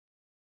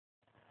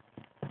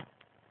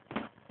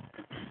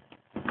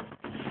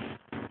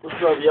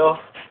What's up, y'all?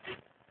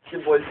 It's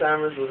your boy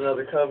Sammerz with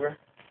another cover.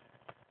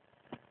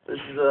 This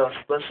is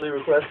specially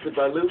requested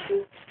by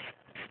Lucy.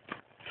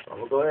 I'm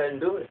gonna go ahead and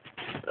do it.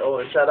 Oh,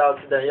 and shout out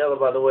to Daniela,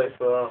 by the way,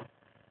 for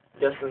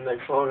guessing the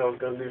next song I was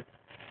gonna do.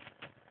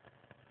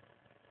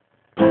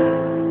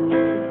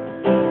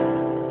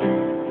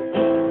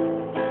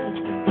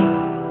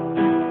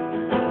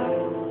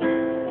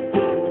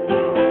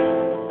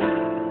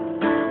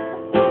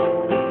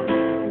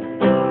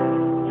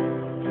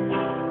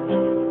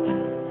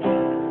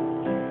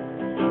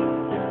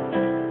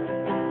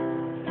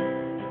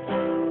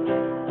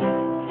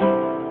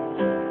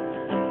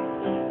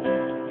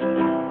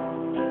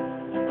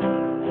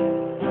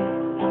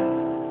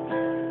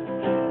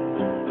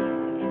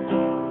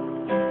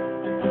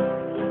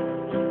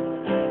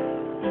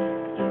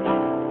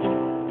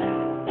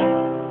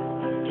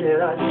 Can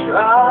I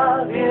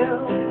drive you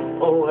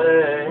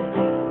away?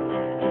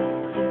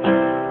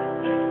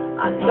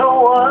 I know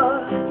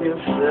what you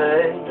say.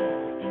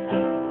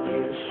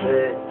 You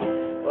say,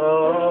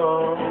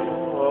 oh,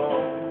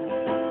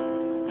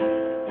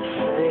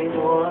 same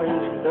one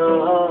you know.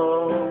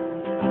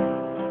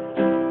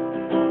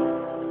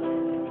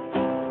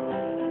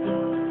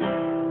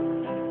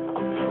 I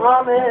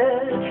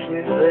promise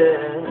you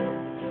this.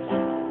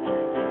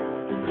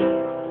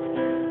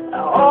 I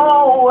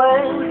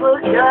always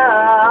look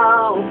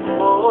out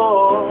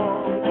for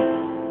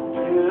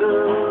you.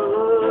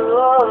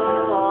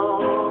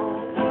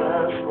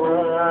 That's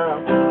what I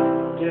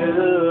do,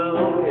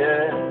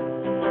 yeah.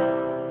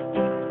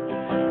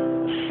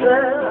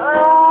 Said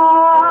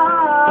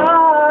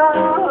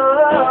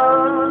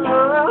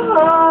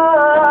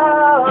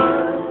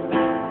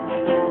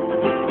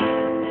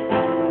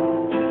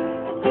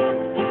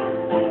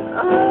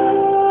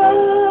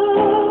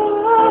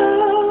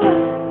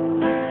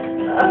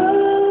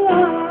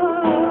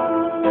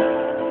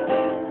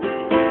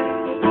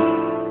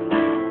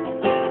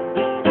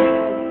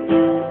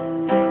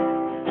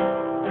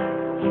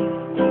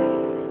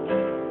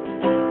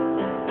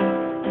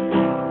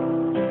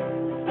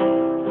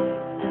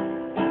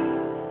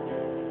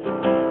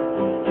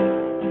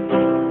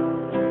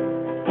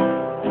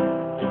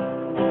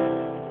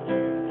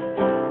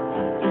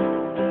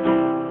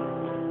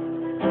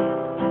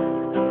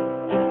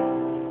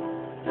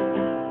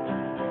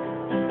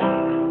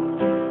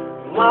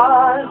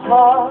my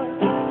heart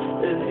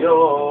is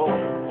yours.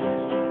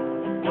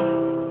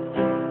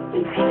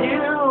 It's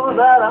you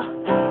that I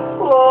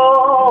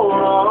hold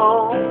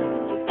on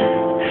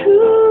to.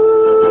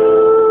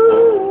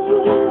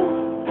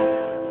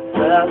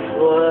 That's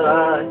what I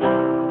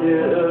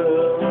do,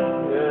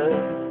 yeah.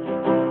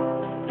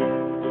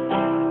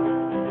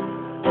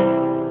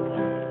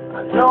 I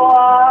know I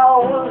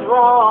was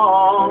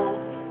wrong,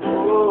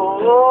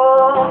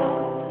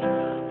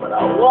 but I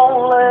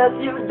won't let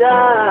you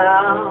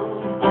down.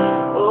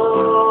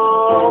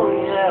 Oh,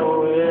 yeah, I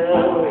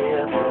will,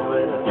 yes, I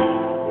will,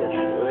 yes,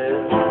 I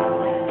will,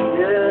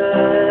 yes,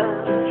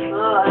 I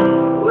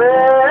will.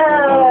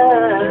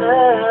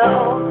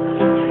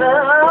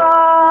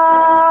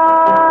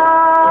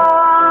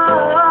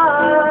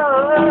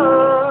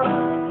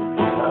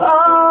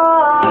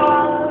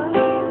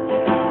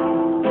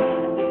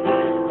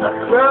 I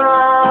cry,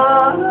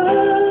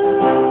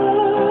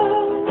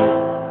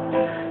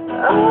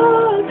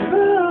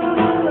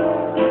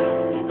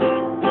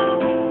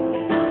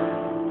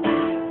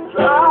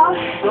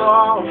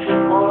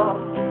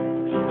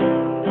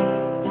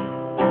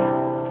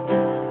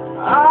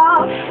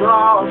 I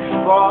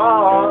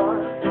saw